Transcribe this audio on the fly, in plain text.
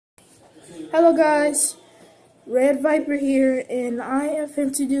Hello guys, Red Viper here, and I am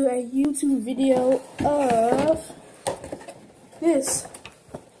going to do a YouTube video of this,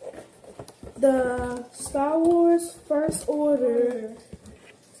 the Star Wars First Order,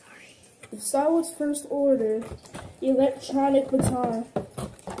 electronic baton.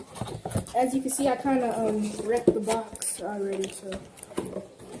 As you can see, I kind of wrecked the box already, so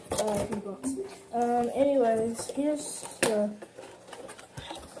anyways, here's the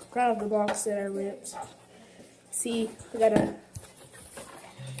front of the box that I ripped. See, we got a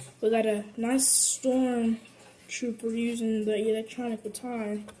nice storm trooper using the electronic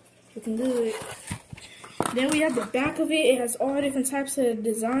baton, looking good. Then we have the back of it. It has all different types of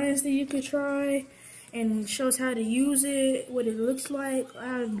designs that you could try, and shows how to use it, what it looks like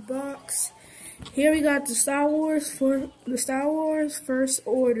out of the box. Here we got the Star Wars First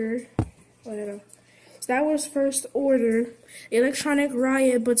Order. Star Wars First Order electronic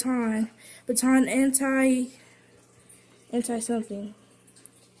riot baton anti something.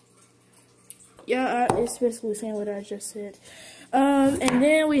 Yeah, it's basically saying what I just said. And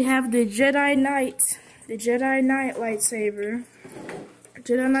then we have the Jedi Knight lightsaber.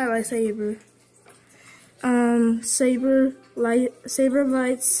 Saber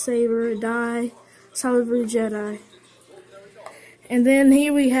lightsaber die Salvador Jedi. And then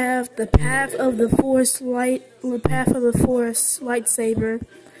here we have the Path of the Force lightsaber.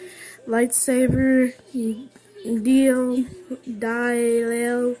 Deal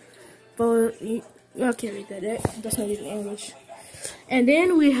Dial. I can't read that. That's not even English. And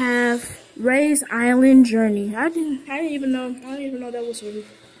then we have Rey's Island Journey. I didn't even know that was a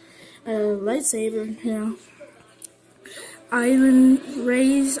lightsaber. You know,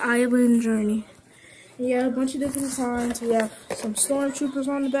 Rey's Island Journey. Yeah, a bunch of different designs. We have some stormtroopers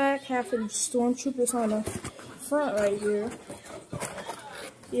on the back, half of the stormtroopers on the front right here.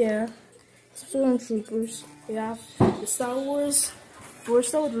 Yeah, stormtroopers. We have the Star Wars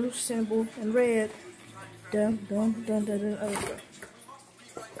First Order symbol in red. Dun dun dun dun dun. Okay.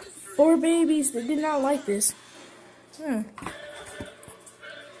 4 babies that did not like this.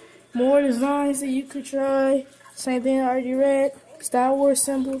 More designs that you could try. Same thing I already read. Star Wars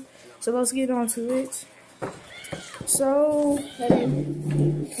symbol. So let's get on to it. So let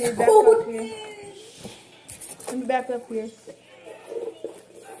me back up here.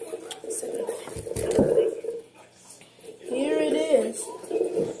 Here it is.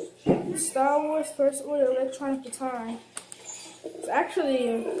 Star Wars First Order electronic baton. It's actually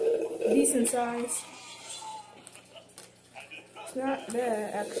a decent size. It's not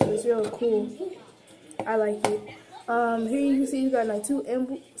bad actually. It's really cool. I like it. Here you can see you got like two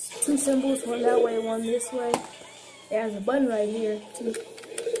symbols, one that way, one this way. It has a button right here too.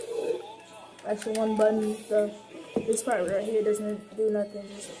 Actually, one button. This part right here doesn't do nothing.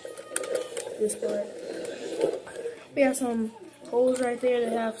 Just this part. We have some holes right there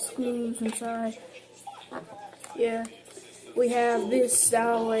that have screws inside. Yeah. We have this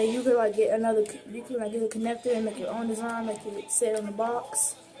that way. You could like get another. You can like get a connector and make your own design, like it said on the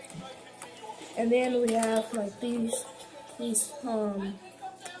box. And then we have like these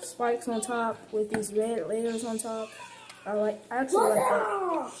spikes on top with these red layers on top. I actually like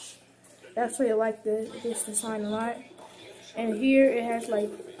that. That's why I like this design a lot. And here it has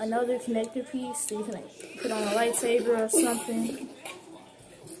like another connector piece so you can like put on a lightsaber or something.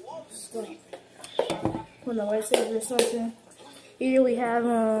 Put on a lightsaber or something. Here we have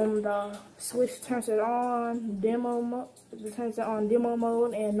the switch turns it on, demo mode. It turns it on demo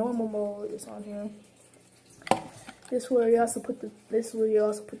mode and normal mode is on here. This is where you also put the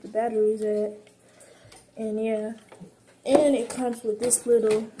batteries at. And yeah. And it comes with this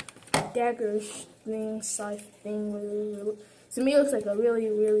little dagger thing, scythe thing. To me it looks like a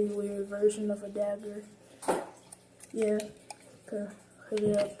really, really weird version of a dagger. Yeah. Hook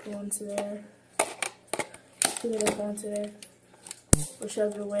it up onto there.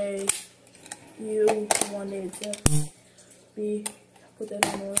 Whichever way you want it to be. Put that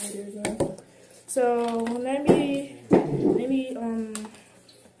on the later again. So let me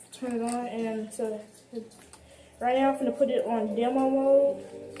turn it on, and so right now I'm gonna put it on demo mode.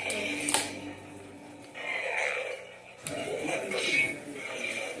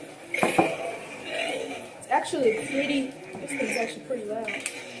 It's actually pretty. This thing's actually pretty loud.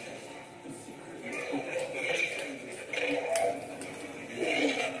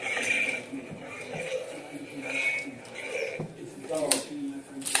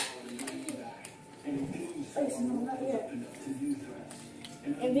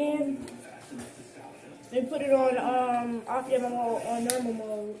 And then they put it on off demo mode on normal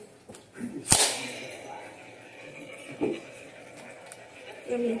mode.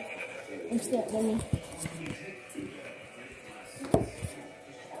 Let me.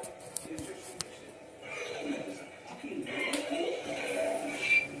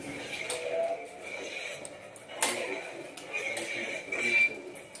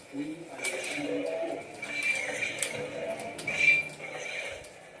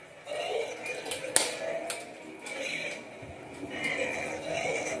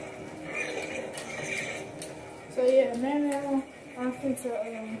 So yeah, now I'm going to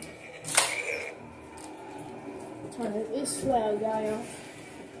turn this flag guy off.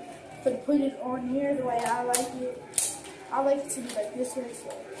 Put it on here the way I like it. I like it to be like this way. So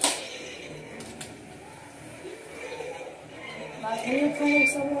like when you're playing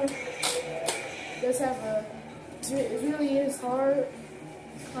with someone, does have a. It really is hard,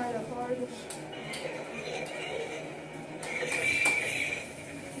 kind of hard.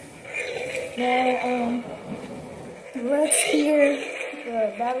 Now let's hear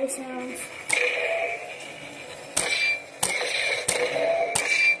the battle sounds.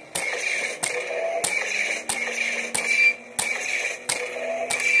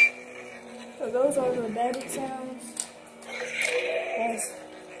 So those are the battle sounds. Has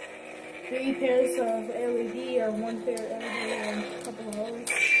 3 pairs of LED or 1 pair of LED and a couple of holes.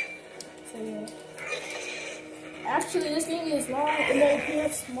 So yeah. Actually, this thing is long. It may appear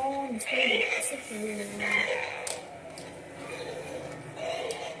small and sturdy. It's actually really long.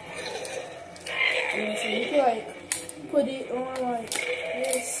 Yeah, so you can like put it on like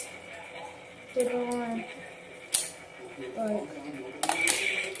this. Put it on like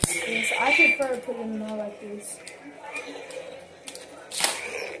this. I prefer putting it on like this.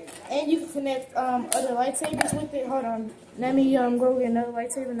 And you can connect other lightsabers with it. Hold on. Let me go get another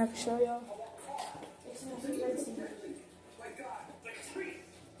lightsaber and I can show y'all.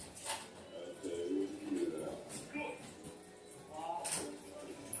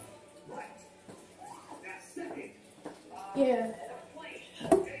 Yeah.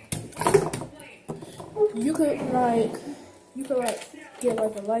 You could get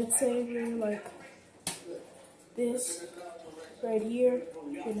like a lightsaber like this right here.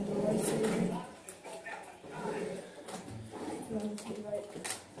 Get a lightsaber.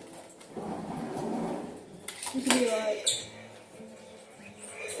 You can be like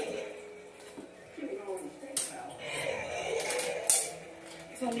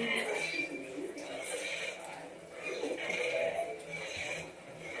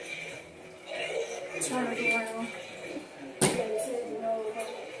turn it around.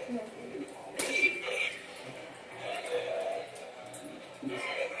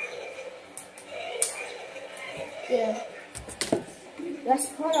 Yeah, that's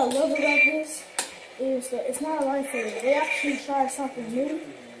the part I love about this is that it's not a lightsaber. They actually try something new,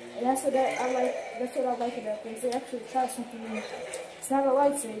 and that's what I like. That's what I like about this. They actually try something new. It's not a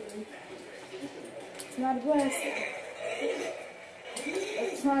lightsaber. It's not a blaster.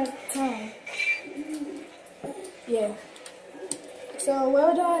 It's not time. Yeah. So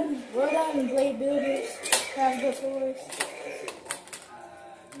well done, Blade Builders, Hasbro Toys.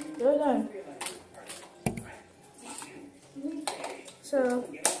 Well done. So,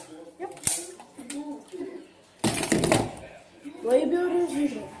 yep. Blade Builders, you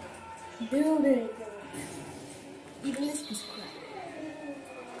can build anything. Even this piece of crap.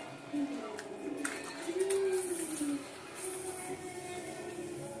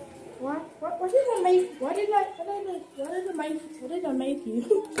 What did I make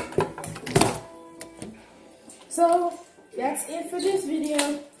you? So, that's it for this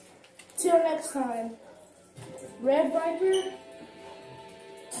video. Till next time. Red Viper,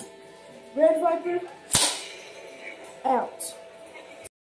 out.